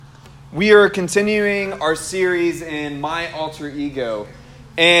We are continuing our series in My Alter Ego.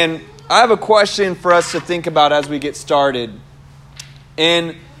 And I have a question for us to think about as we get started.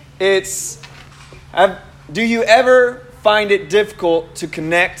 And it's, do you ever find it difficult to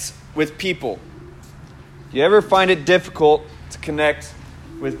connect with people? Do you ever find it difficult to connect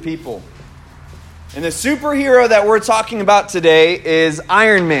with people? And the superhero that we're talking about today is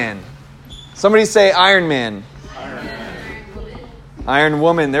Iron Man. Somebody say Iron Man. Iron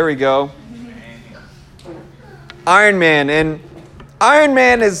Woman, there we go. Iron Man. And Iron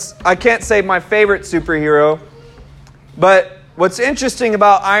Man is, I can't say my favorite superhero, but what's interesting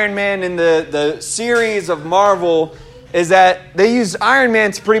about Iron Man in the series of Marvel is that they used Iron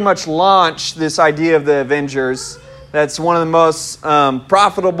Man to pretty much launch this idea of the Avengers. That's one of the most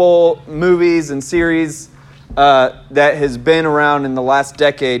profitable movies and series that has been around in the last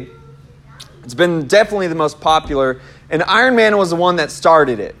decade. It's been definitely the most popular. And Iron Man was the one that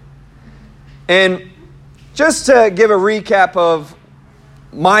started it. And just to give a recap of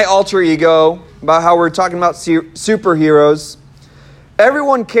My Alter Ego, about how we're talking about superheroes,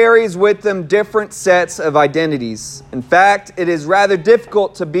 everyone carries with them different sets of identities. In fact, it is rather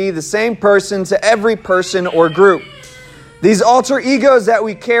difficult to be the same person to every person or group. These alter egos that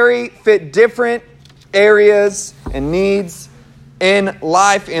we carry fit different areas and needs in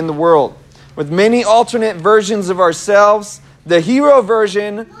life and the world. With many alternate versions of ourselves, the hero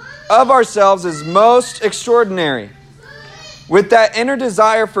version of ourselves is most extraordinary. With that inner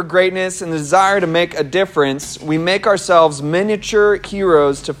desire for greatness and the desire to make a difference, we make ourselves miniature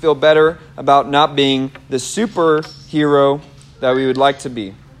heroes to feel better about not being the superhero that we would like to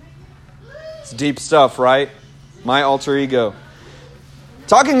be. It's deep stuff, right? My alter ego.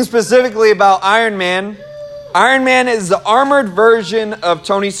 Talking specifically about Iron Man, Iron Man is the armored version of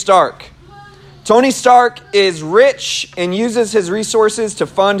Tony Stark. Tony Stark is rich and uses his resources to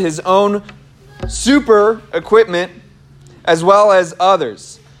fund his own super equipment as well as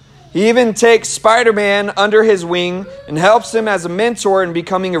others. He even takes Spider-Man under his wing and helps him as a mentor in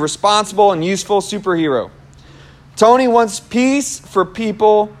becoming a responsible and useful superhero. Tony wants peace for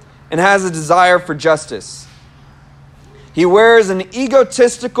people and has a desire for justice. He wears an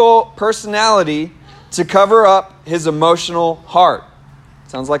egotistical personality to cover up his emotional heart.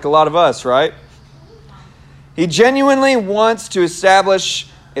 Sounds like a lot of us, right? He genuinely wants to establish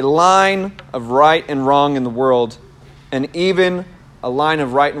a line of right and wrong in the world, and even a line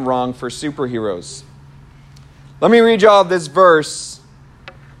of right and wrong for superheroes. Let me read y'all this verse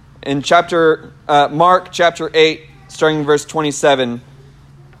in Mark chapter 8, starting in verse 27. It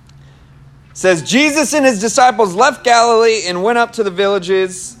says, Jesus and his disciples left Galilee and went up to the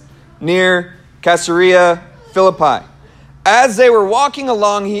villages near Caesarea Philippi. As they were walking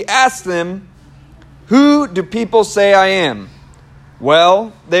along, he asked them, "Who do people say I am?"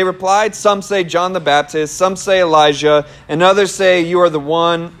 "Well," they replied, "some say John the Baptist, some say Elijah, and others say you are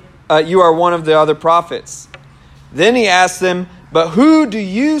one of the other prophets." Then he asked them, "But who do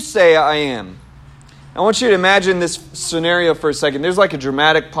you say I am?" I want you to imagine this scenario for a second. There's like a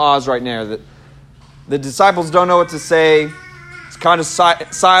dramatic pause right now. That the disciples don't know what to say. It's kind of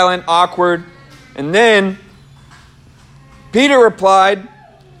silent, awkward. And then Peter replied,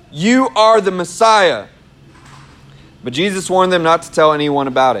 "You are the Messiah." But Jesus warned them not to tell anyone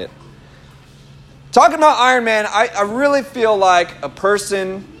about it. Talking about Iron Man, I really feel like a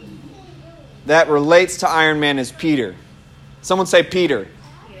person that relates to Iron Man is Peter. Someone say Peter.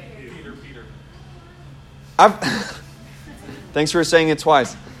 Peter. Thanks for saying it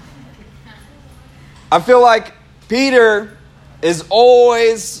twice. I feel like Peter is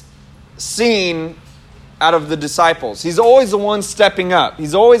always seen out of the disciples. He's always the one stepping up.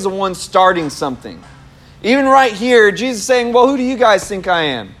 He's always the one starting something. Even right here, Jesus is saying, "Well, who do you guys think I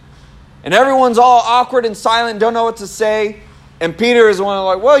am?" And everyone's all awkward and silent, don't know what to say. And Peter is the one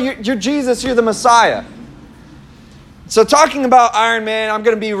like, "Well, you're Jesus, you're the Messiah." So talking about Iron Man, I'm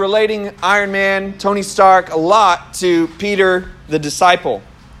going to be relating Iron Man, Tony Stark, a lot to Peter, the disciple.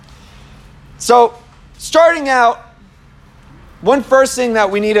 So starting out, one first thing that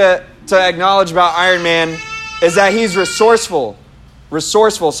we need to acknowledge about Iron Man is that he's resourceful.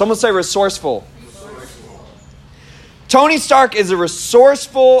 Resourceful. Someone say resourceful. Tony Stark is a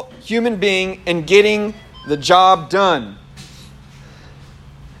resourceful human being in getting the job done.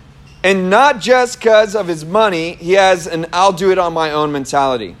 And not just because of his money, he has an "I'll do it on my own"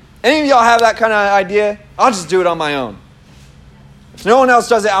 mentality. Any of y'all have that kind of idea? I'll just do it on my own. If no one else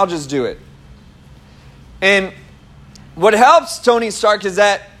does it, I'll just do it. And what helps Tony Stark is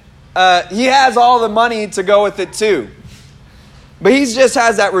that he has all the money to go with it too. But he just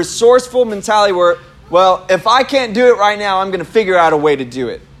has that resourceful mentality where, well, if I can't do it right now, I'm going to figure out a way to do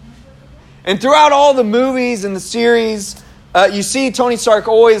it. And throughout all the movies and the series, you see Tony Stark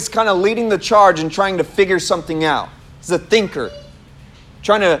always kind of leading the charge and trying to figure something out. He's a thinker,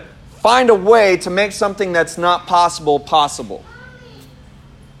 trying to find a way to make something that's not possible possible.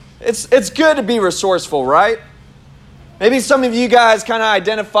 It's good to be resourceful, right? Maybe some of you guys kind of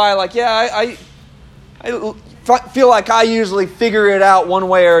identify like, yeah, I feel like I usually figure it out one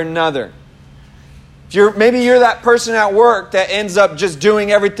way or another. Maybe you're that person at work that ends up just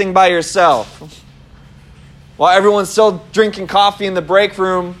doing everything by yourself. While everyone's still drinking coffee in the break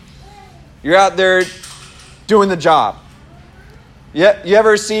room, you're out there doing the job. You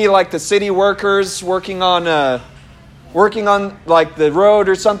ever see like the city workers working on like the road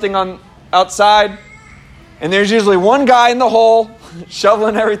or something on outside? And there's usually one guy in the hole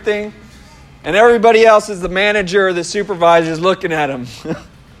shoveling everything, and everybody else is the manager or the supervisor is looking at him.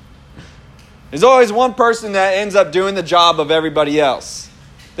 There's always one person that ends up doing the job of everybody else.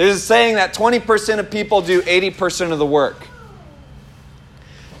 There's a saying that 20% of people do 80% of the work.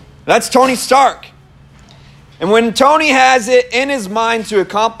 That's Tony Stark. And when Tony has it in his mind to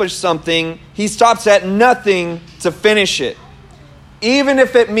accomplish something, he stops at nothing to finish it, even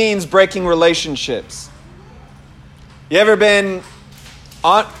if it means breaking relationships. You ever been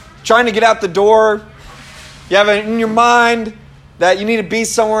trying to get out the door? You have it in your mind that you need to be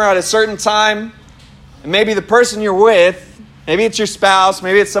somewhere at a certain time, and maybe the person you're with, maybe it's your spouse,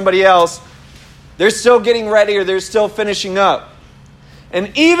 maybe it's somebody else, they're still getting ready or they're still finishing up.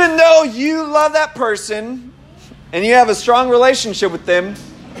 And even though you love that person and you have a strong relationship with them,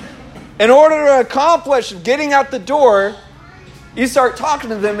 in order to accomplish getting out the door, you start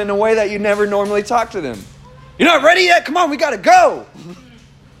talking to them in a way that you never normally talk to them. You're not ready yet? Come on, we got to go.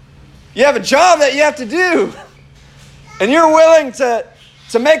 You have a job that you have to do. And you're willing to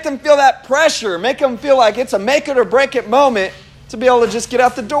make them feel that pressure, make them feel like it's a make it or break it moment to be able to just get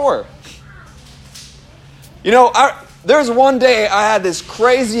out the door. You know, there's one day I had this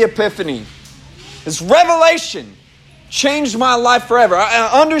crazy epiphany. This revelation changed my life forever.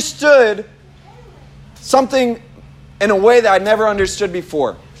 I understood something in a way that I never understood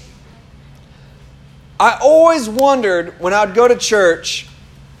before. I always wondered when I'd go to church,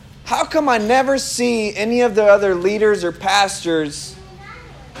 how come I never see any of the other leaders or pastors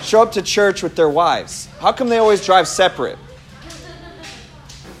show up to church with their wives? How come they always drive separate?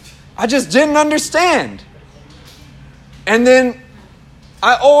 I just didn't understand. And then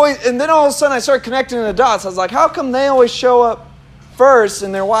all of a sudden I started connecting the dots. I was like, how come they always show up first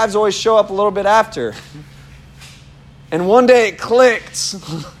and their wives always show up a little bit after? And one day it clicked.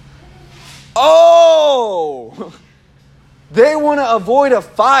 Oh! They want to avoid a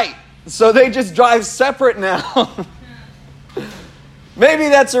fight, so they just drive separate now. Maybe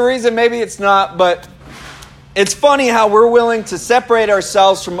that's a reason, maybe it's not, but it's funny how we're willing to separate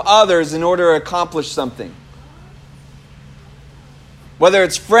ourselves from others in order to accomplish something. Whether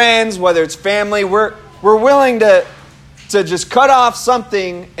it's friends, whether it's family, we're willing to just cut off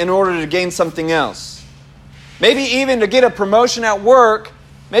something in order to gain something else. Maybe even to get a promotion at work.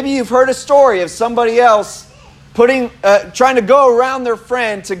 Maybe you've heard a story of somebody else trying to go around their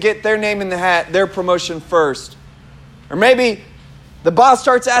friend to get their name in the hat, their promotion first. Or maybe the boss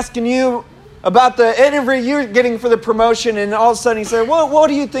starts asking you about the interview you're getting for the promotion, and all of a sudden he says, well, what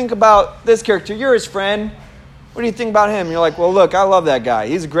do you think about this character? You're his friend. What do you think about him? You're like, well, look, I love that guy.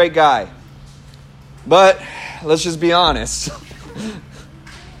 He's a great guy. But let's just be honest.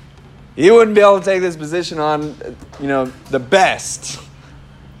 You wouldn't be able to take this position on, the best.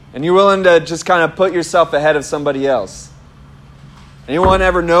 And you're willing to just kind of put yourself ahead of somebody else. Anyone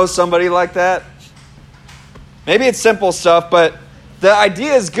ever know somebody like that? Maybe it's simple stuff, but the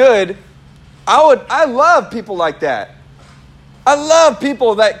idea is good. I love people like that. I love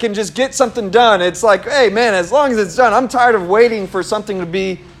people that can just get something done. It's like, hey man, as long as it's done, I'm tired of waiting for something to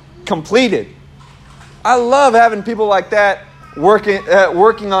be completed. I love having people like that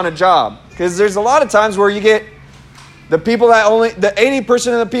working on a job. Because there's a lot of times where you get the 80%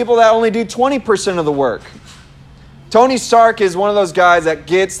 of the people that only do 20% of the work. Tony Stark is one of those guys that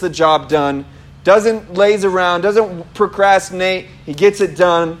gets the job done, doesn't laze around, doesn't procrastinate. He gets it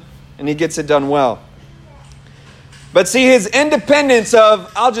done, and he gets it done well. But see, his independence of,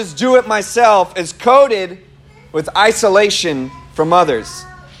 I'll just do it myself, is coded with isolation from others,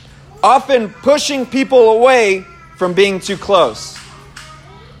 often pushing people away from being too close.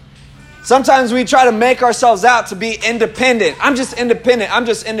 Sometimes we try to make ourselves out to be independent. I'm just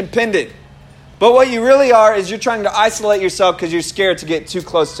independent. But what you really are is you're trying to isolate yourself because you're scared to get too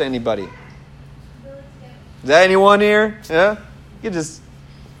close to anybody. Is that anyone here? Yeah? You just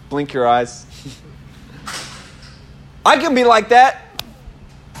blink your eyes. I can be like that.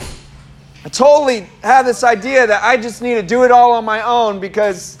 I totally have this idea that I just need to do it all on my own,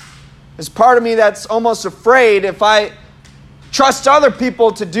 because there's part of me that's almost afraid if I trust other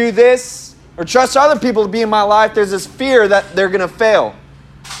people to do this or trust other people to be in my life, there's this fear that they're going to fail.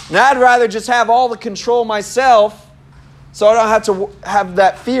 And I'd rather just have all the control myself so I don't have to have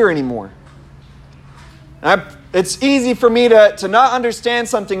that fear anymore. It's easy for me to not understand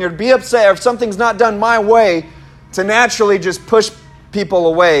something or to be upset or if something's not done my way, to naturally just push people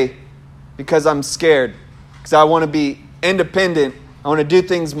away because I'm scared. Because I want to be independent. I want to do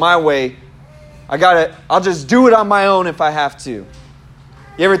things my way. I'll just do it on my own if I have to.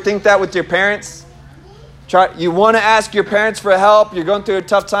 You ever think that with your parents? You want to ask your parents for help. You're going through a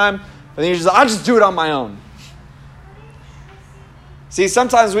tough time. But then you're just like, I'll just do it on my own. See,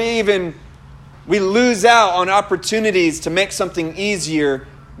 sometimes we lose out on opportunities to make something easier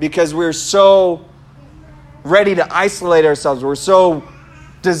because we're so ready to isolate ourselves. We're so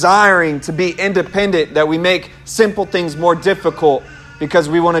desiring to be independent that we make simple things more difficult because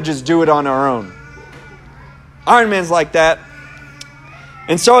we want to just do it on our own. Iron Man's like that.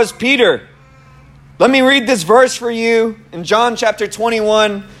 And so is Peter. Let me read this verse for you in John chapter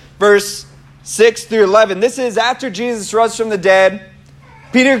 21, verse 6 through 11. This is after Jesus rose from the dead.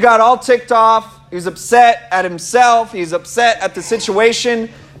 Peter got all ticked off. He was upset at himself. He was upset at the situation.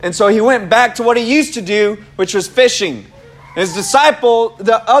 And so he went back to what he used to do, which was fishing.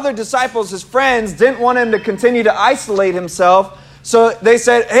 The other disciples, his friends, didn't want him to continue to isolate himself. So they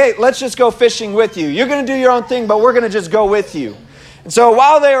said, hey, let's just go fishing with you. You're going to do your own thing, but we're going to just go with you. And so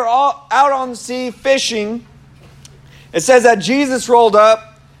while they were all out on the sea fishing, it says that Jesus rolled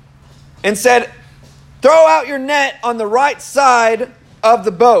up and said, throw out your net on the right side of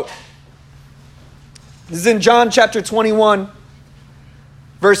the boat. This is in John chapter 21,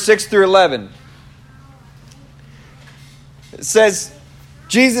 verse 6 through 11. It says,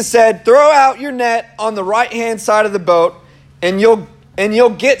 Jesus said, throw out your net on the right-hand side of the boat, and you'll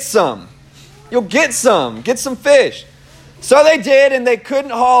get some. You'll get some. Get some fish. So they did, and they couldn't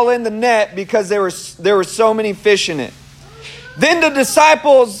haul in the net because there were so many fish in it. Then the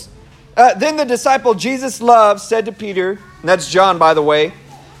disciple Jesus loved said to Peter, and that's John, by the way.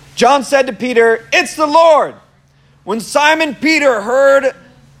 John said to Peter, it's the Lord. When Simon Peter heard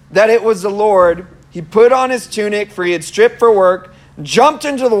that it was the Lord, he put on his tunic, for he had stripped for work, jumped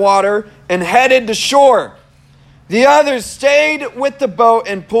into the water, and headed to shore. The others stayed with the boat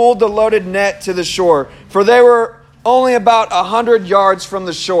and pulled the loaded net to the shore, for they were only about 100 yards from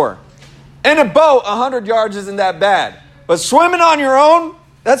the shore. In a boat, 100 yards isn't that bad. But swimming on your own,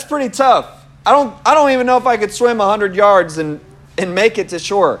 that's pretty tough. I don't even know if I could swim 100 yards and make it to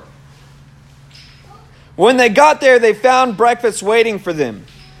shore. When they got there, they found breakfast waiting for them.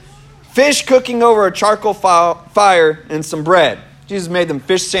 Fish cooking over a charcoal fire and some bread. Jesus made them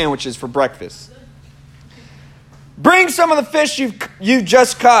fish sandwiches for breakfast. Bring some of the fish you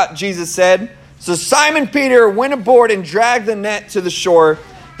just caught, Jesus said. So Simon Peter went aboard and dragged the net to the shore.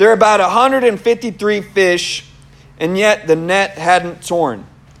 There are about 153 fish, and yet the net hadn't torn.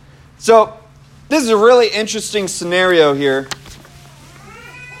 So this is a really interesting scenario here.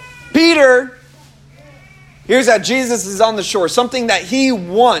 Peter hears that Jesus is on the shore, something that he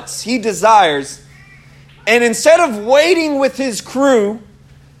wants, he desires. And instead of waiting with his crew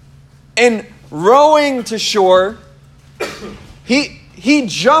and rowing to shore, he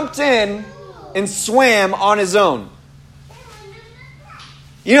jumped in and swam on his own.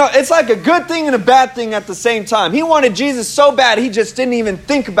 You know, it's like a good thing and a bad thing at the same time. He wanted Jesus so bad, he just didn't even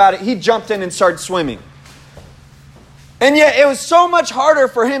think about it. He jumped in and started swimming. And yet it was so much harder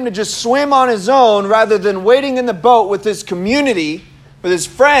for him to just swim on his own rather than waiting in the boat with his community, with his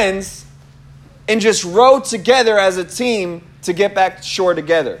friends, and just row together as a team to get back to shore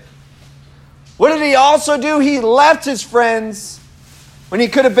together. What did he also do? He left his friends when he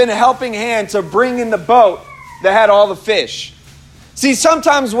could have been a helping hand to bring in the boat that had all the fish. See,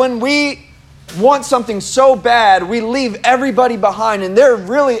 sometimes when we want something so bad, we leave everybody behind and they're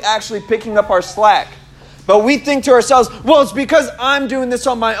really actually picking up our slack. But we think to ourselves, well, it's because I'm doing this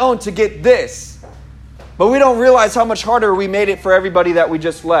on my own to get this. But we don't realize how much harder we made it for everybody that we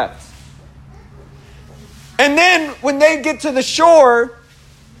just left. And then when they get to the shore,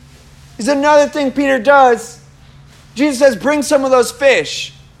 is another thing Peter does. Jesus says, bring some of those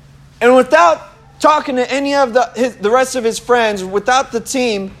fish. And without talking to any of the rest of his friends, without the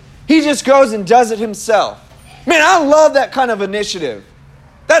team, he just goes and does it himself. Man, I love that kind of initiative.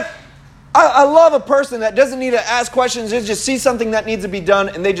 I love a person that doesn't need to ask questions. They just see something that needs to be done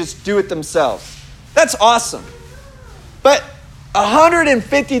and they just do it themselves. That's awesome. But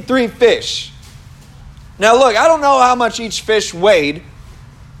 153 fish. Now look, I don't know how much each fish weighed.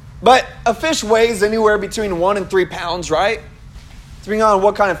 But a fish weighs anywhere between 1 and 3 pounds, right? Depending on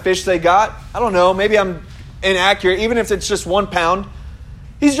what kind of fish they got. I don't know. Maybe I'm inaccurate. Even if it's just 1 pound.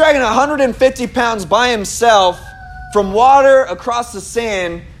 He's dragging 150 pounds by himself from water across the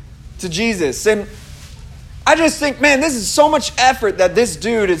sand to Jesus. And I just think, man, this is so much effort that this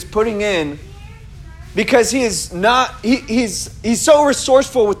dude is putting in, because he is not, he's so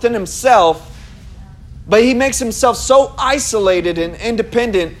resourceful within himself, but he makes himself so isolated and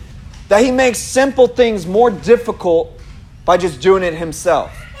independent that he makes simple things more difficult by just doing it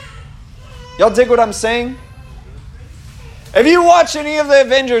himself. Y'all dig what I'm saying? If you watch any of the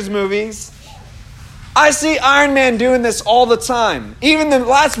Avengers movies, I see Iron Man doing this all the time. Even the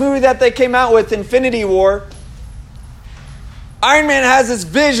last movie that they came out with, Infinity War, Iron Man has this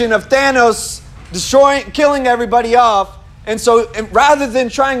vision of Thanos killing everybody off. And so rather than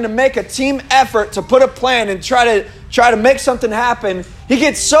trying to make a team effort to put a plan and try to make something happen, he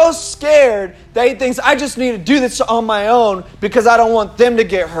gets so scared that he thinks, I just need to do this on my own because I don't want them to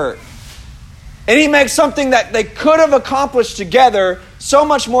get hurt. And he makes something that they could have accomplished together so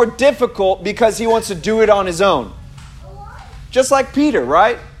much more difficult because he wants to do it on his own. Just like Peter,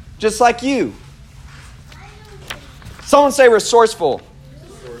 right? Just like you. Someone say resourceful.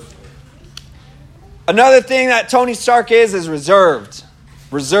 Another thing that Tony Stark is reserved.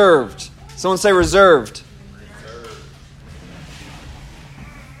 Reserved. Someone say reserved.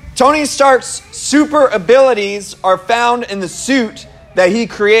 Tony Stark's super abilities are found in the suit that he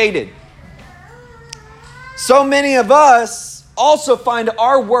created. So many of us also find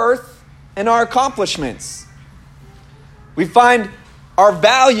our worth in our accomplishments. We find our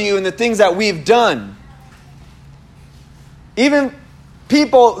value in the things that we've done. Even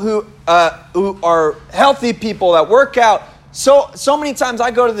people who are healthy people that work out, so many times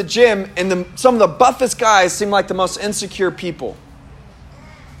I go to the gym and some of the buffest guys seem like the most insecure people.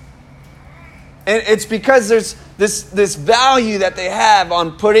 And it's because there's this value that they have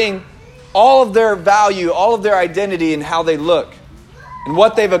on putting all of their value, all of their identity in how they look and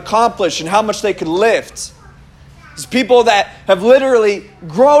what they've accomplished and how much they could lift. There's people that have literally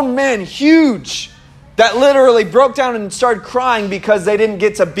grown men, huge, that literally broke down and started crying because they didn't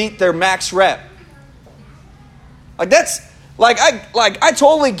get to beat their max rep. I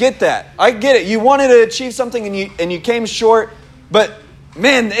totally get that. I get it. You wanted to achieve something and you came short, but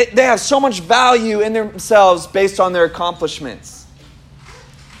man, they have so much value in themselves based on their accomplishments.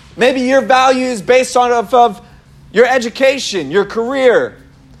 Maybe your value is based on of your education, your career.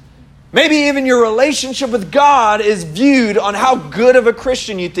 Maybe even your relationship with God is viewed on how good of a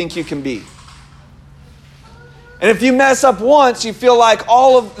Christian you think you can be. And if you mess up once, you feel like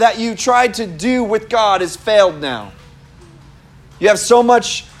all of that you tried to do with God has failed now. You have so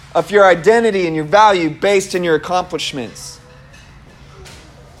much of your identity and your value based in your accomplishments.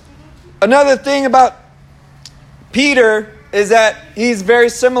 Another thing about Peter is that he's very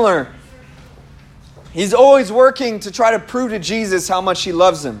similar. He's always working to try to prove to Jesus how much he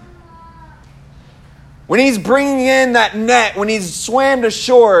loves him. When he's bringing in that net, when he's swam to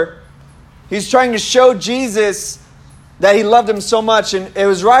shore, he's trying to show Jesus that he loved him so much. And it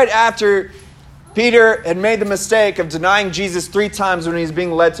was right after Peter had made the mistake of denying Jesus 3 times when he was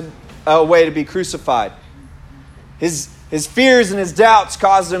being led away to be crucified. His fears and his doubts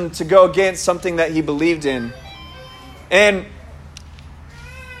caused him to go against something that he believed in. And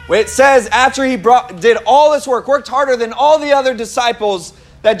it says after he did all this work, worked harder than all the other disciples,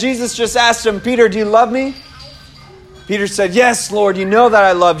 that Jesus just asked him, Peter, do you love me? Peter said, yes, Lord, you know that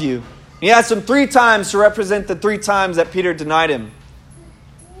I love you. He asked him 3 times to represent the 3 times that Peter denied him.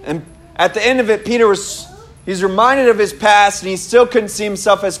 And at the end of it, he's reminded of his past, and he still couldn't see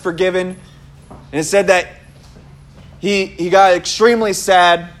himself as forgiven. And it said that he got extremely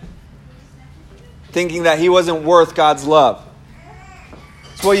sad, thinking that he wasn't worth God's love.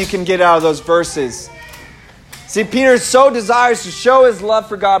 That's what you can get out of those verses. See, Peter so desires to show his love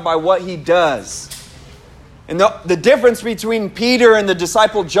for God by what he does. And the difference between Peter and the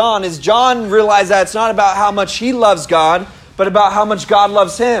disciple John is John realized that it's not about how much he loves God, but about how much God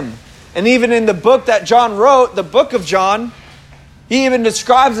loves him. And even in the book that John wrote, the book of John, he even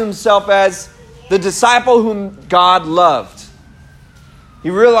describes himself as the disciple whom God loved. He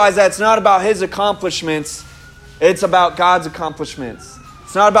realized that it's not about his accomplishments, it's about God's accomplishments.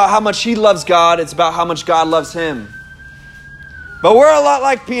 It's not about how much he loves God, it's about how much God loves him. But we're a lot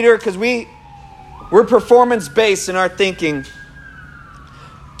like Peter because we're performance-based in our thinking.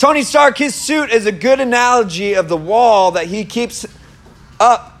 Tony Stark, his suit is a good analogy of the wall that he keeps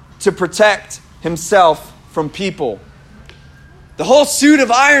up to protect himself from people. The whole suit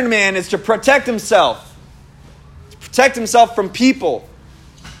of Iron Man is to protect himself. To protect himself from people.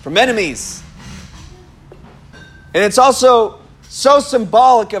 from enemies. And it's also so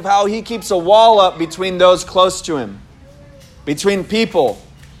symbolic of how he keeps a wall up between those close to him, between people.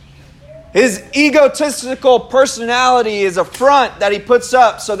 His egotistical personality is a front that he puts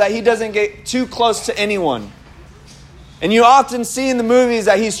up so that he doesn't get too close to anyone. And you often see in the movies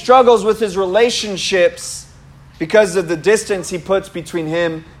that he struggles with his relationships because of the distance he puts between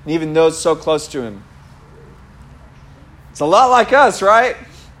him and even those so close to him. It's a lot like us, right?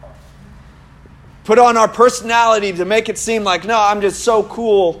 Put on our personality to make it seem like, no, I'm just so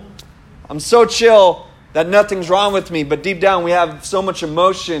cool. I'm so chill that nothing's wrong with me. But deep down, we have so much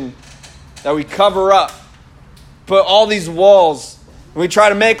emotion that we cover up. Put all these walls. And we try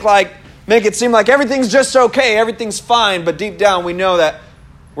to make it seem like everything's just okay. Everything's fine. But deep down, we know that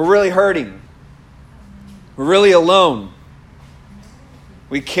we're really hurting. We're really alone.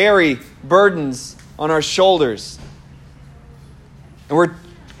 We carry burdens on our shoulders. And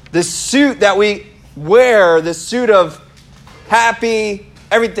this suit that we wear, this suit of happy,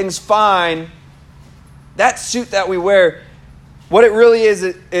 everything's fine, that suit that we wear, what it really is,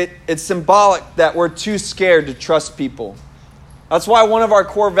 it's symbolic that we're too scared to trust people. That's why one of our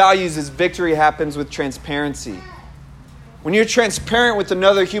core values is victory happens with transparency. When you're transparent with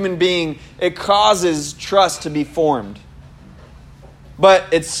another human being, it causes trust to be formed. But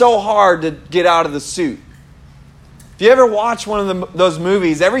it's so hard to get out of the suit. If you ever watch one of those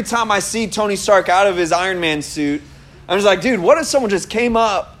movies, every time I see Tony Stark out of his Iron Man suit, I'm just like, dude, what if someone just came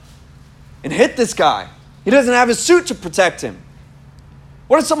up and hit this guy? He doesn't have his suit to protect him.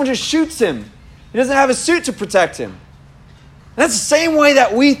 What if someone just shoots him? He doesn't have his suit to protect him. And that's the same way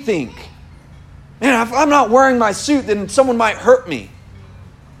that we think. Man, if I'm not wearing my suit, then someone might hurt me.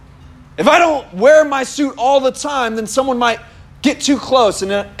 If I don't wear my suit all the time, then someone might get too close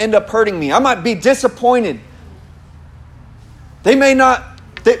and end up hurting me. I might be disappointed. They may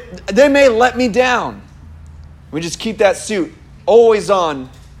let me down. We just keep that suit always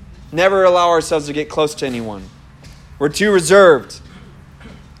on. Never allow ourselves to get close to anyone. We're too reserved.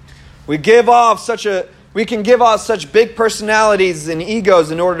 We can give off such big personalities and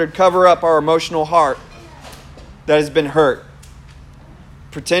egos in order to cover up our emotional heart that has been hurt.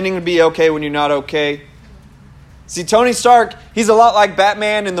 Pretending to be okay when you're not okay. See, Tony Stark, he's a lot like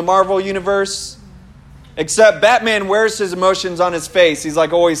Batman in the Marvel universe. Except Batman wears his emotions on his face. He's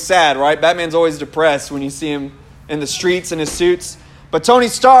like always sad, right? Batman's always depressed when you see him in the streets in his suits. But Tony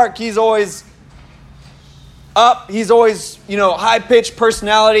Stark, he's always up. He's always, high-pitched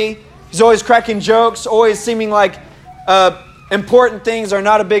personality. He's always cracking jokes, always seeming like important things are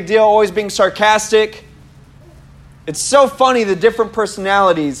not a big deal, always being sarcastic. It's so funny, the different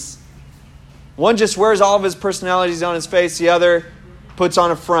personalities. One just wears all of his personalities on his face. The other puts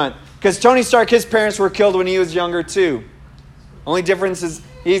on a front. Because Tony Stark, his parents were killed when he was younger too. Only difference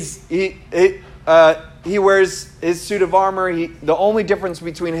is he wears his suit of armor. The only difference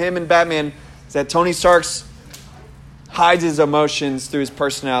between him and Batman is that Tony Stark hides his emotions through his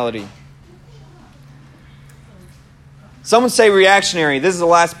personality. Someone say reactionary. This is the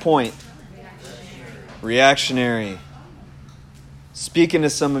last point. Reactionary. Speaking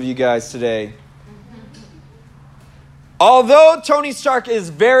to some of you guys today. Although Tony Stark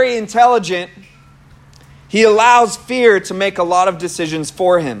is very intelligent, he allows fear to make a lot of decisions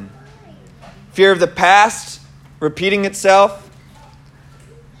for him. Fear of the past repeating itself.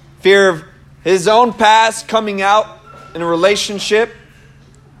 Fear of his own past coming out in a relationship.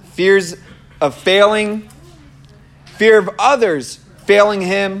 Fears of failing. Fear of others failing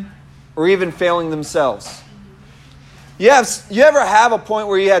him or even failing themselves. You ever have a point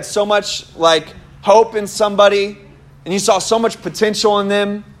where you had so much hope in somebody and you saw so much potential in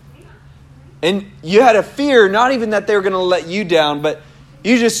them, and you had a fear, not even that they were going to let you down, but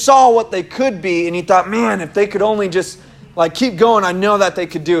you just saw what they could be, and you thought, man, if they could only just keep going, I know that they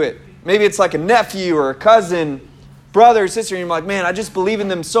could do it. Maybe it's like a nephew or a cousin, brother or sister, and you're like, man, I just believe in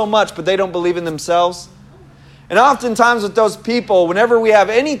them so much, but they don't believe in themselves. And oftentimes with those people, whenever we have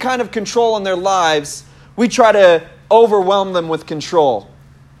any kind of control in their lives, we try to overwhelm them with control.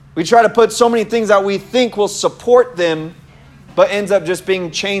 We try to put so many things that we think will support them, but ends up just being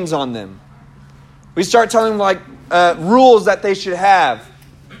chains on them. We start telling them rules that they should have.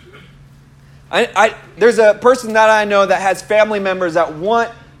 There's a person that I know that has family members that want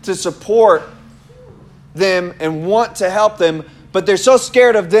to support them and want to help them, but they're so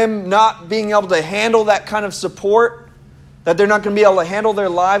scared of them not being able to handle that kind of support, that they're not going to be able to handle their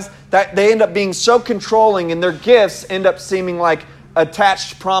lives, that they end up being so controlling, and their gifts end up seeming like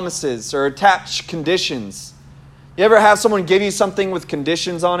attached promises or attached conditions. You ever have someone give you something with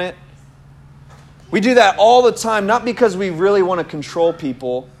conditions on it? We do that all the time, not because we really want to control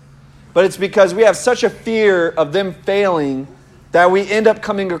people, but it's because we have such a fear of them failing that we end up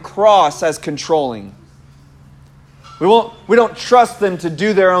coming across as controlling. We don't trust them to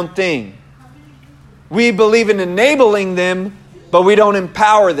do their own thing. We believe in enabling them, but we don't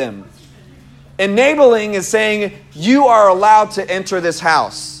empower them. Enabling is saying, you are allowed to enter this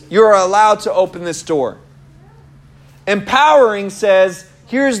house. You are allowed to open this door. Empowering says,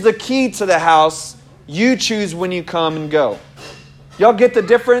 here's the key to the house. You choose when you come and go. Y'all get the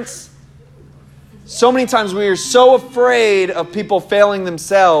difference? So many times we are so afraid of people failing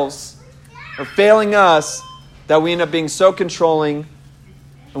themselves or failing us that we end up being so controlling,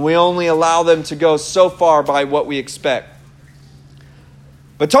 and we only allow them to go so far by what we expect.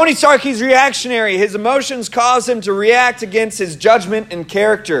 But Tony Stark, he's reactionary. His emotions cause him to react against his judgment and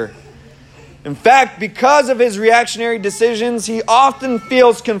character. In fact, because of his reactionary decisions, he often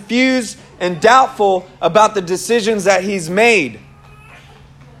feels confused and doubtful about the decisions that he's made.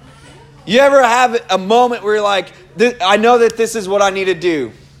 You ever have a moment where you're like, I know that this is what I need to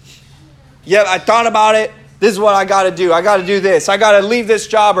do. Yeah, I thought about it. This is what I got to do. I got to do this. I got to leave this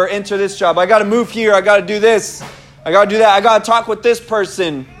job or enter this job. I got to move here. I got to do this. I got to do that. I got to talk with this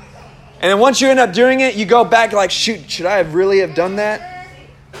person. And then once you end up doing it, you go back like, shoot, should I have really have done that?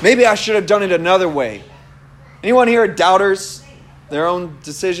 Maybe I should have done it another way. Anyone here doubters? Their own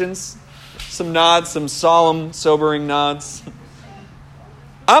decisions? Some nods, some solemn, sobering nods.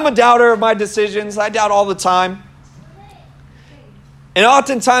 I'm a doubter of my decisions. I doubt all the time. And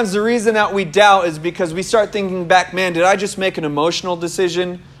oftentimes the reason that we doubt is because we start thinking back, man, did I just make an emotional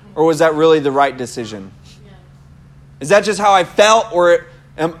decision? Or was that really the right decision? Is that just how I felt? Or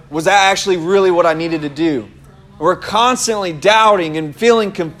was that actually really what I needed to do? We're constantly doubting and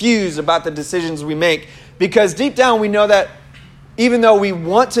feeling confused about the decisions we make. Because deep down we know that even though we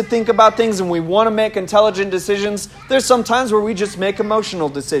want to think about things and we want to make intelligent decisions, there's some times where we just make emotional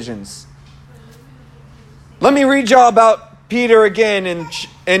decisions. Let me read y'all about Peter again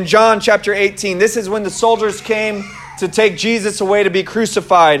in John chapter 18. This is when the soldiers came to take Jesus away to be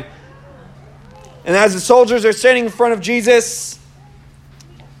crucified. And as the soldiers are standing in front of Jesus,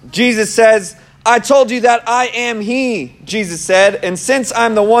 Jesus says, I told you that I am he, Jesus said, and since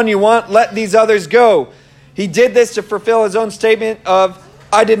I'm the one you want, let these others go. He did this to fulfill his own statement of,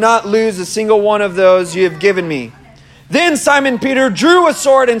 I did not lose a single one of those you have given me. Then Simon Peter drew a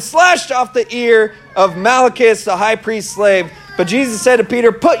sword and slashed off the ear of Malchus, the high priest's slave. But Jesus said to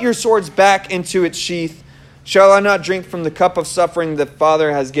Peter, put your swords back into its sheath. Shall I not drink from the cup of suffering the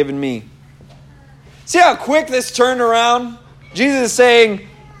Father has given me? See how quick this turned around? Jesus is saying,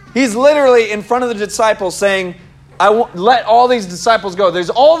 he's literally in front of the disciples saying, I won't let all these disciples go. There's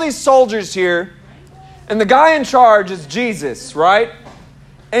all these soldiers here, and the guy in charge is Jesus, right?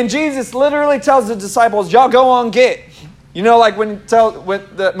 And Jesus literally tells the disciples, y'all go on, get. You know, like with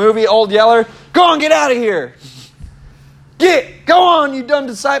the movie Old Yeller, go on, get out of here. Go on, you dumb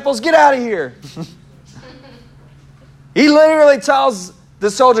disciples, get out of here. He literally tells the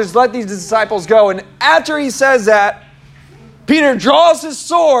soldiers, let these disciples go. And after he says that, Peter draws his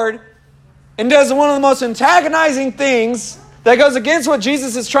sword and does one of the most antagonizing things that goes against what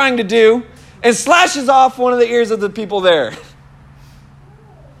Jesus is trying to do and slashes off one of the ears of the people there.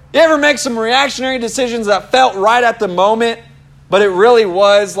 You ever make some reactionary decisions that felt right at the moment, but it really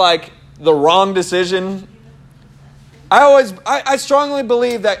was like the wrong decision? I strongly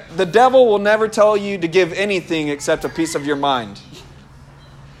believe that the devil will never tell you to give anything except a piece of your mind.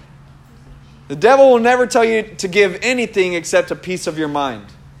 The devil will never tell you to give anything except a piece of your mind.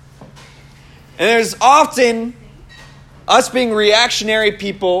 And there's often us being reactionary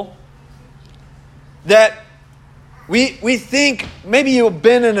people that we think, maybe you've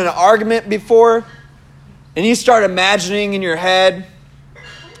been in an argument before and you start imagining in your head,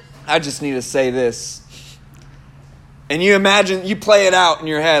 I just need to say this. And you imagine, you play it out in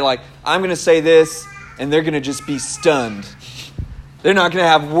your head like, I'm going to say this and they're going to just be stunned. They're not going to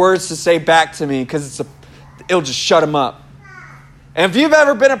have words to say back to me because it'll just shut them up. And if you've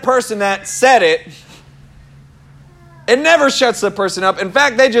ever been a person that said it, it never shuts the person up. In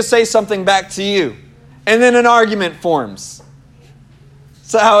fact, they just say something back to you. And then an argument forms.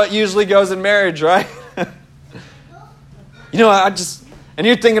 That's how it usually goes in marriage, right? And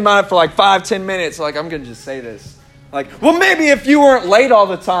you're thinking about it for like 5-10 minutes. Like, I'm going to just say this. Like, well, maybe if you weren't late all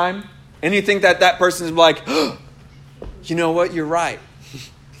the time, and you think that person's like, oh, you know what? You're right.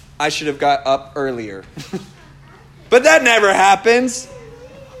 I should have got up earlier. But that never happens.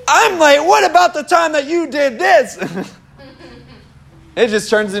 I'm late. What about the time that you did this? It just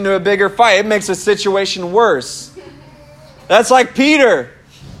turns into a bigger fight. It makes the situation worse. That's like Peter.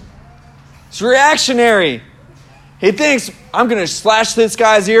 It's reactionary. He thinks, I'm going to slash this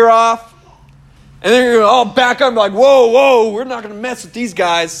guy's ear off. And then you're going to all back up and be like, whoa, we're not going to mess with these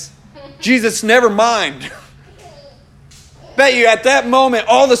guys. Jesus, never mind. Bet you at that moment,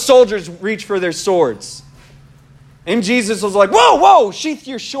 all the soldiers reach for their swords. And Jesus was like, whoa, sheath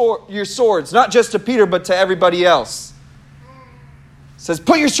your swords. Not just to Peter, but to everybody else. He says,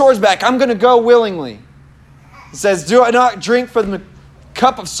 put your swords back. I'm going to go willingly. He says, do I not drink from the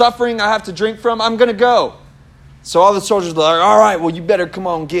cup of suffering I have to drink from? I'm going to go. So all the soldiers are like, all right, well, you better come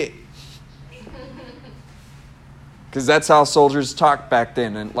on, get. Because that's how soldiers talked back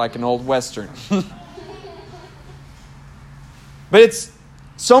then, and like an old Western. But it's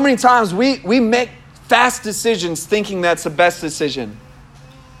so many times we make fast decisions thinking that's the best decision.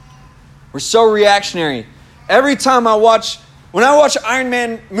 We're so reactionary. Every time when I watch Iron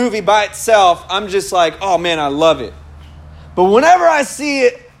Man movie by itself, I'm just like, oh man, I love it. But whenever I see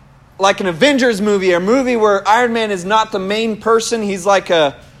it, like an Avengers movie, or a movie where Iron Man is not the main person, he's like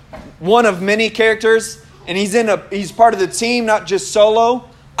one of many characters, and he's part of the team, not just solo,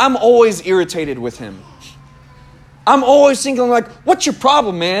 I'm always irritated with him. I'm always thinking like, what's your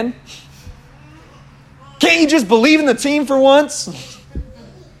problem, man? Can't you just believe in the team for once?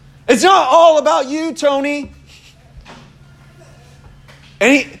 It's not all about you, Tony.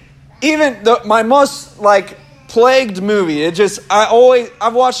 And my most plagued movie,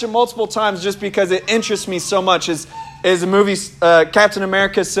 I've watched it multiple times just because it interests me so much, is the movie Captain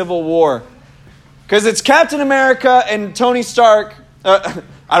America Civil War. Because it's Captain America and Tony Stark.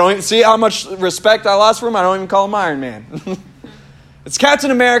 I don't even see how much respect I lost for him. I don't even call him Iron Man. It's Captain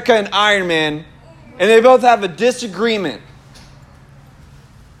America and Iron Man, and they both have a disagreement.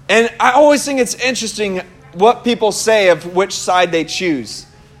 And I always think it's interesting what people say of which side they choose.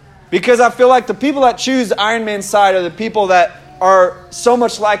 Because I feel like the people that choose Iron Man's side are the people that are so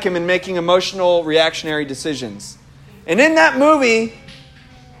much like him in making emotional, reactionary decisions. And in that movie,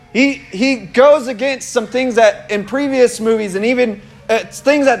 he goes against some things that in previous movies, and even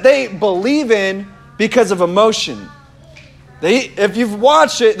things that they believe in because of emotion. If you've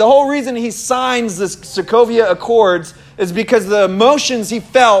watched it, the whole reason he signs the Sokovia Accords is because the emotions he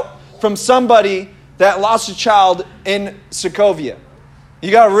felt from somebody that lost a child in Sokovia.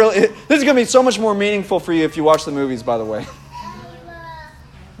 This is going to be so much more meaningful for you if you watch the movies, by the way.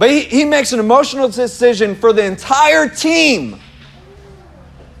 But he makes an emotional decision for the entire team.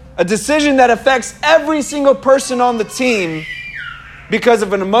 A decision that affects every single person on the team because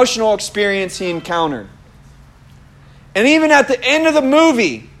of an emotional experience he encountered. And even at the end of the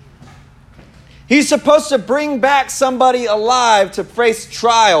movie, he's supposed to bring back somebody alive to face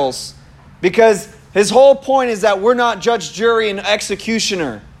trials because his whole point is that we're not judge, jury, and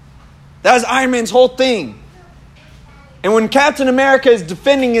executioner. That was Iron Man's whole thing. And when Captain America is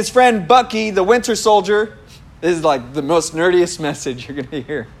defending his friend Bucky, the Winter Soldier, this is like the most nerdiest message you're going to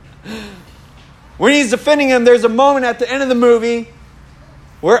hear. When he's defending him, there's a moment at the end of the movie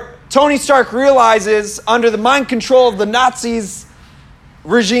where Tony Stark realizes, under the mind control of the Nazis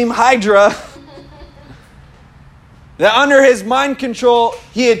regime Hydra, that under his mind control,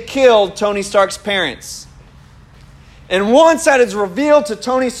 he had killed Tony Stark's parents. And once that is revealed to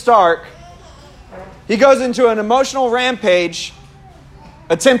Tony Stark, he goes into an emotional rampage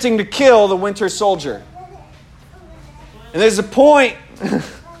attempting to kill the Winter Soldier. And there's a point,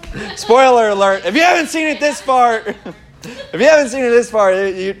 spoiler alert, if you haven't seen it this far,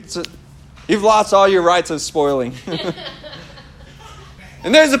 you've lost all your rights of spoiling.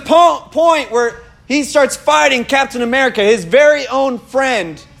 And there's a point where he starts fighting Captain America, his very own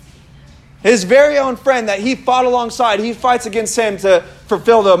friend that he fought alongside. He fights against him to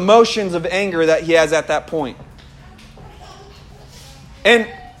fulfill the emotions of anger that he has at that point. And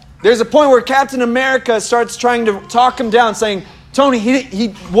there's a point where Captain America starts trying to talk him down, saying, Tony,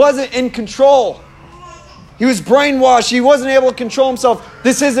 he wasn't in control. He was brainwashed. He wasn't able to control himself.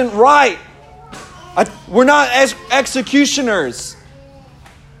 This isn't right. We're not executioners.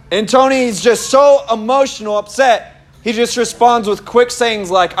 And Tony's just so emotional, upset. He just responds with quick sayings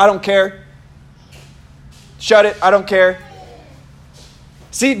like, I don't care. Shut it. I don't care.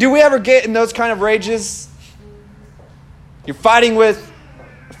 See, do we ever get in those kind of rages? You're fighting with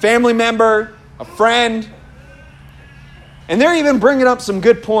a family member, a friend, and they're even bringing up some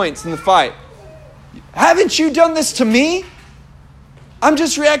good points in the fight. Haven't you done this to me? I'm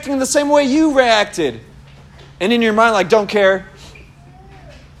just reacting the same way you reacted. And in your mind, like, don't care.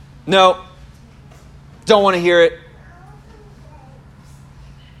 No. Don't want to hear it.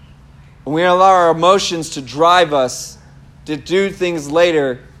 When we allow our emotions to drive us to do things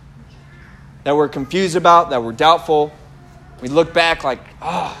later that we're confused about, that we're doubtful, we look back like,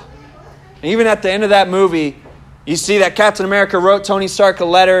 And even at the end of that movie, you see that Captain America wrote Tony Stark a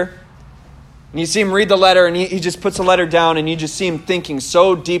letter. And you see him read the letter, and he just puts the letter down, and you just see him thinking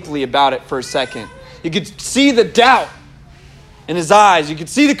so deeply about it for a second. You could see the doubt in his eyes. You could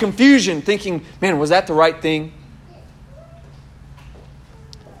see the confusion, thinking, man, was that the right thing?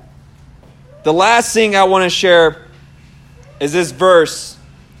 The last thing I want to share is this verse.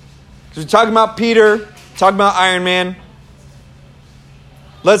 Because we're talking about Peter, talking about Iron Man.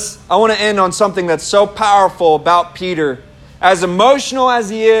 I want to end on something that's so powerful about Peter. As emotional as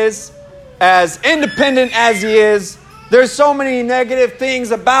he is, as independent as he is, there's so many negative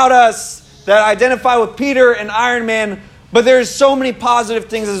things about us that identify with Peter and Iron Man, but there's so many positive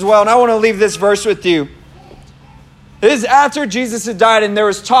things as well. And I want to leave this verse with you. This is after Jesus had died, and there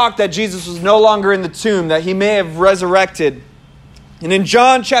was talk that Jesus was no longer in the tomb, that he may have resurrected. And in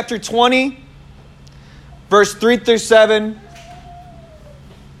John chapter 20, verse 3 through 7,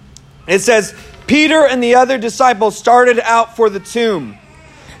 it says, Peter and the other disciples started out for the tomb.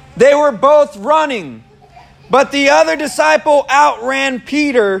 They were both running, but the other disciple outran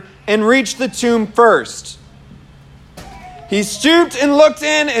Peter and reached the tomb first. He stooped and looked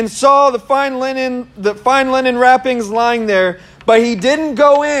in and saw the fine linen wrappings lying there, but he didn't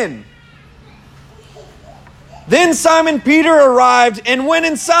go in. Then Simon Peter arrived and went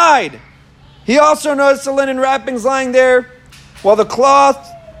inside. He also noticed the linen wrappings lying there, while the cloth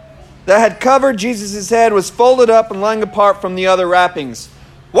that had covered Jesus' head was folded up and lying apart from the other wrappings.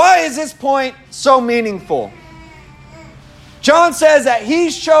 Why is this point so meaningful? John says that he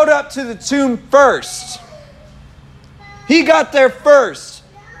showed up to the tomb first. He got there first.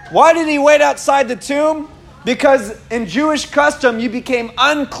 Why did he wait outside the tomb? Because in Jewish custom, you became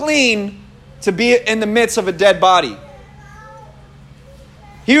unclean to be in the midst of a dead body.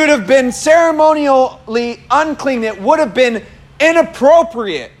 He would have been ceremonially unclean. It would have been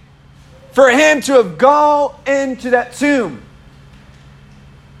inappropriate for him to have gone into that tomb.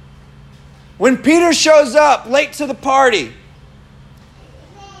 When Peter shows up late to the party,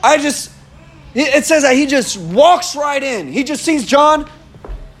 it says that he just walks right in. He just sees John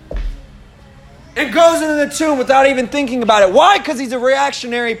and goes into the tomb without even thinking about it. Why? Because he's a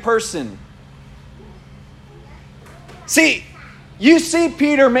reactionary person. See, you see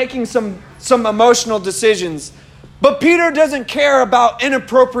Peter making some emotional decisions, but Peter doesn't care about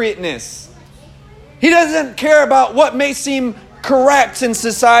inappropriateness. He doesn't care about what may seem correct in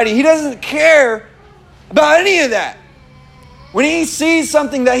society. He doesn't care about any of that. When he sees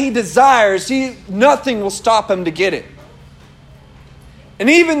something that he desires, nothing will stop him to get it. And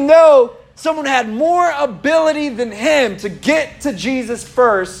even though someone had more ability than him to get to Jesus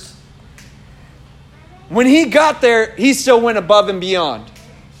first, when he got there, he still went above and beyond.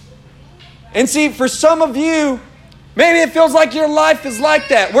 And see, for some of you, maybe it feels like your life is like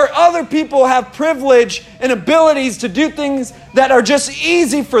that, where other people have privilege and abilities to do things that are just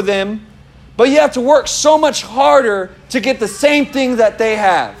easy for them, but you have to work so much harder to get the same thing that they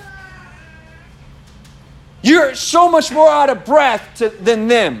have. You're so much more out of breath than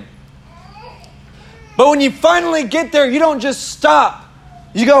them. But when you finally get there, you don't just stop.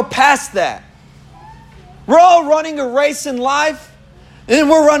 You go past that. We're all running a race in life, and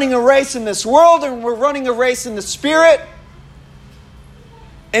we're running a race in this world, and we're running a race in the Spirit.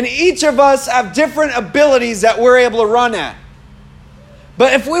 And each of us have different abilities that we're able to run at.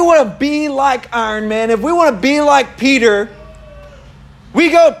 But if we want to be like Iron Man, if we want to be like Peter, we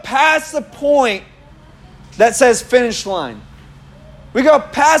go past the point that says finish line. We go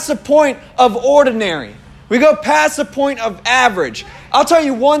past the point of ordinary. We go past the point of average. I'll tell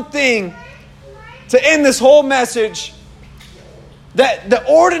you one thing to end this whole message, that the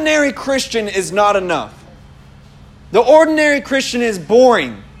ordinary Christian is not enough. The ordinary Christian is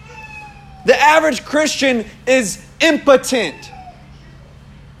boring. The average Christian is impotent,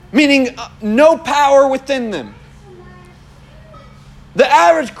 meaning no power within them. The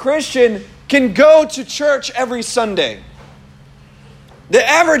average Christian can go to church every Sunday. The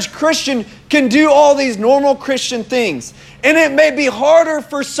average Christian can do all these normal Christian things. And it may be harder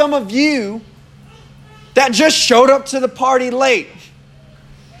for some of you that just showed up to the party late.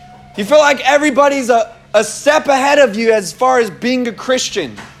 You feel like everybody's a step ahead of you as far as being a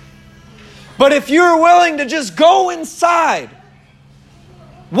Christian. But if you're willing to just go inside,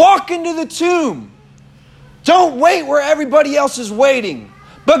 walk into the tomb, don't wait where everybody else is waiting,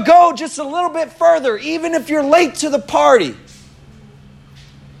 but go just a little bit further, even if you're late to the party.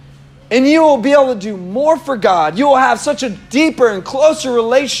 And you will be able to do more for God. You will have such a deeper and closer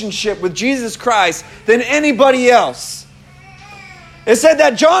relationship with Jesus Christ than anybody else. It said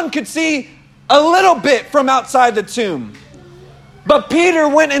that John could see a little bit from outside the tomb. But Peter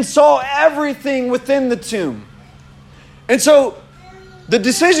went and saw everything within the tomb. And so the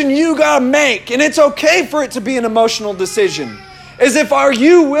decision you got to make, and it's okay for it to be an emotional decision, is are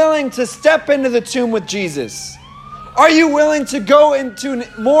you willing to step into the tomb with Jesus? Are you willing to go into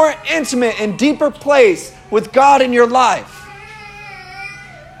a more intimate and deeper place with God in your life?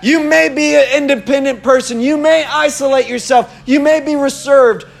 You may be an independent person. You may isolate yourself. You may be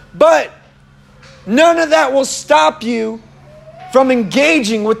reserved. But none of that will stop you from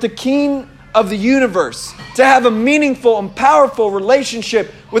engaging with the King of the universe, to have a meaningful and powerful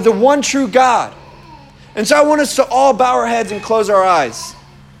relationship with the one true God. And so I want us to all bow our heads and close our eyes.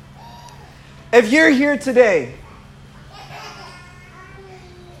 If you're here today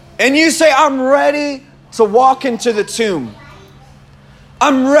and you say, I'm ready to walk into the tomb,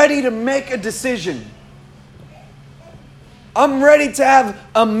 I'm ready to make a decision, I'm ready to have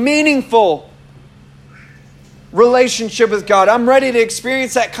a meaningful relationship with God, I'm ready to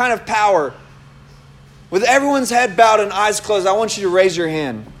experience that kind of power. With everyone's head bowed and eyes closed, I want you to raise your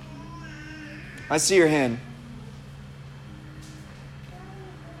hand. I see your hand.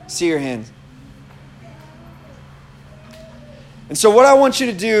 See your hand. And so what I want you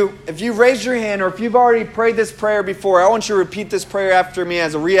to do, if you raised your hand or if you've already prayed this prayer before, I want you to repeat this prayer after me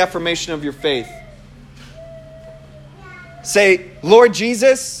as a reaffirmation of your faith. Say, Lord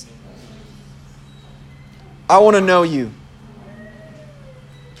Jesus, I want to know you.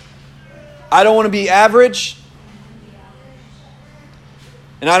 I don't want to be average,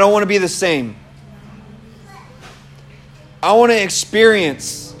 and I don't want to be the same. I want to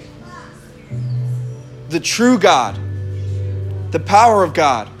experience the true God, the power of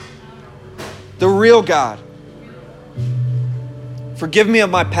God, the real God. Forgive me of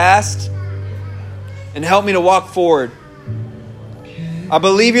my past and help me to walk forward. I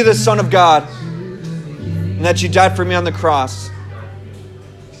believe you're the Son of God and that you died for me on the cross.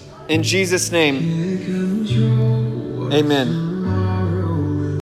 In Jesus' name, amen.